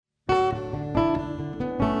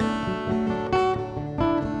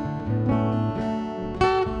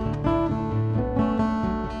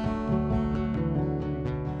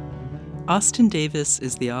Austin Davis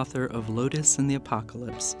is the author of Lotus and the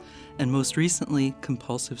Apocalypse, and most recently,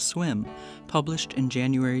 Compulsive Swim, published in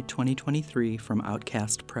January 2023 from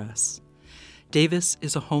Outcast Press. Davis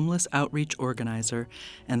is a homeless outreach organizer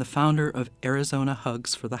and the founder of Arizona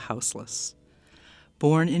Hugs for the Houseless.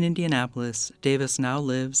 Born in Indianapolis, Davis now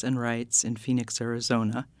lives and writes in Phoenix,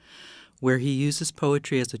 Arizona, where he uses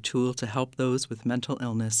poetry as a tool to help those with mental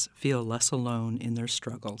illness feel less alone in their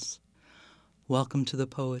struggles. Welcome to The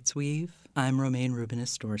Poet's Weave. I'm Romaine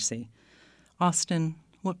Rubinis Dorsey. Austin,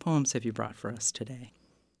 what poems have you brought for us today?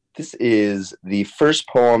 This is the first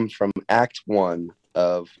poem from Act 1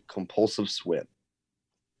 of Compulsive Swim.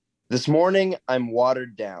 This morning, I'm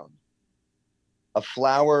watered down, a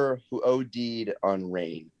flower who OD'd on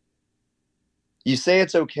rain. You say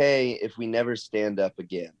it's okay if we never stand up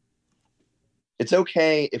again. It's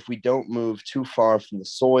okay if we don't move too far from the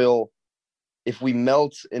soil, if we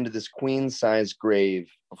melt into this queen-size grave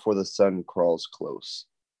before the sun crawls close.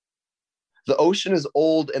 The ocean is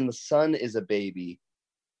old and the sun is a baby,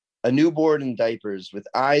 a newborn in diapers with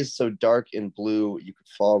eyes so dark and blue you could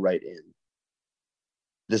fall right in.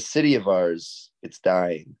 This city of ours, it's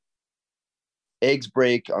dying. Eggs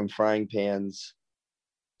break on frying pans.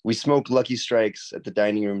 We smoke Lucky Strikes at the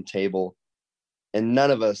dining room table, and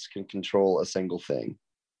none of us can control a single thing.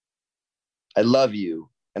 I love you,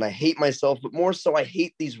 and I hate myself, but more so I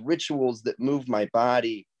hate these rituals that move my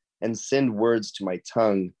body and send words to my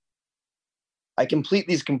tongue. I complete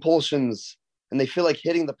these compulsions, and they feel like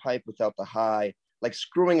hitting the pipe without the high, like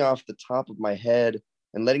screwing off the top of my head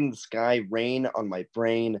and letting the sky rain on my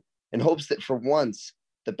brain in hopes that for once,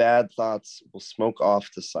 the bad thoughts will smoke off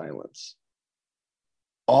to silence.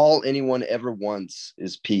 All anyone ever wants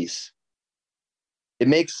is peace. It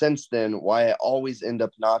makes sense then why I always end up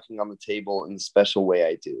knocking on the table in the special way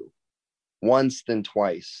I do. Once, then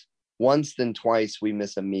twice. Once, then twice we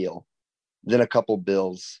miss a meal. Then a couple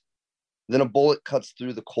bills. Then a bullet cuts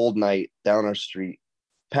through the cold night down our street,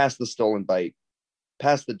 past the stolen bite,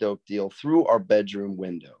 past the dope deal, through our bedroom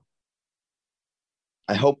window.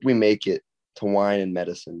 I hope we make it to wine and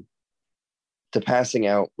medicine, to passing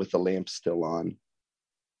out with the lamp still on,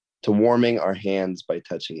 to warming our hands by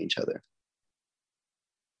touching each other.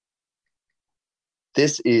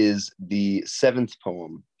 This is the 7th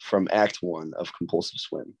poem from Act 1 of Compulsive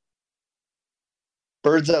Swim.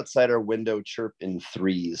 Birds outside our window chirp in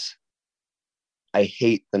threes. I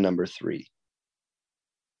hate the number 3.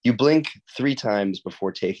 You blink 3 times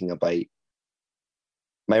before taking a bite.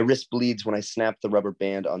 My wrist bleeds when I snap the rubber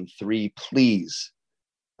band on 3. Please,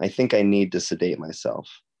 I think I need to sedate myself.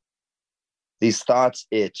 These thoughts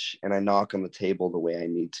itch, and I knock on the table the way I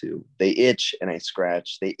need to. They itch, and I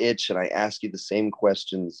scratch. They itch, and I ask you the same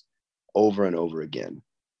questions over and over again.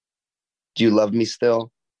 Do you love me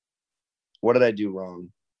still? What did I do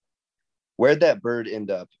wrong? Where'd that bird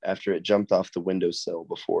end up after it jumped off the windowsill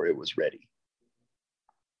before it was ready?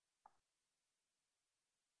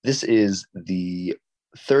 This is the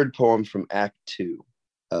 3rd poem from Act 2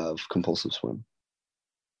 of Compulsive Swim.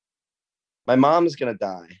 My mom is going to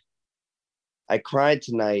die. I cried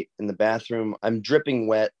tonight in the bathroom. I'm dripping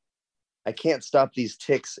wet. I can't stop these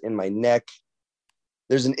ticks in my neck.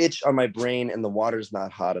 There's an itch on my brain and the water's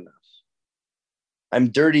not hot enough. I'm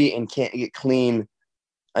dirty and can't get clean.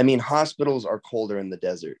 I mean, hospitals are colder in the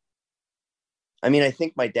desert. I mean, I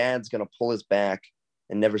think my dad's going to pull his back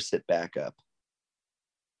and never sit back up.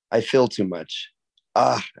 I feel too much.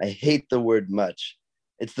 I hate the word much.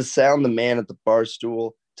 It's the sound the man at the bar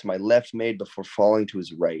stool to my left made before falling to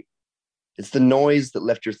his right. It's the noise that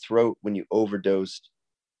left your throat when you overdosed.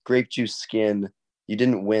 Grape juice skin. You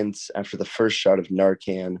didn't wince after the first shot of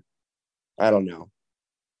Narcan. I don't know.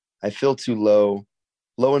 I feel too low.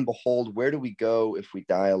 Lo and behold, where do we go if we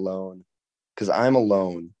die alone? Because I'm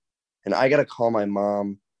alone. And I got to call my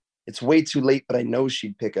mom. It's way too late, but I know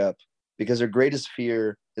she'd pick up. Because her greatest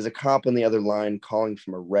fear is a cop on the other line calling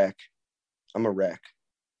from a wreck. I'm a wreck.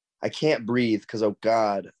 I can't breathe because, oh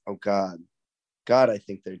God, God, I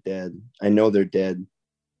think they're dead. I know they're dead.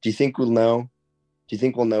 Do you think we'll know? Do you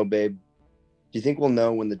think we'll know, babe? Do you think we'll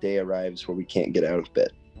know when the day arrives where we can't get out of bed?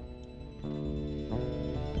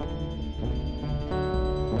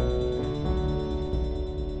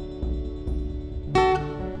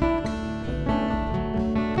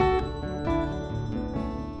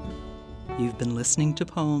 You've been listening to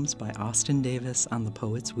poems by Austin Davis on The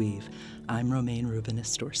Poet's Weave. I'm Romaine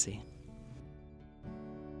Rubinis Dorsey.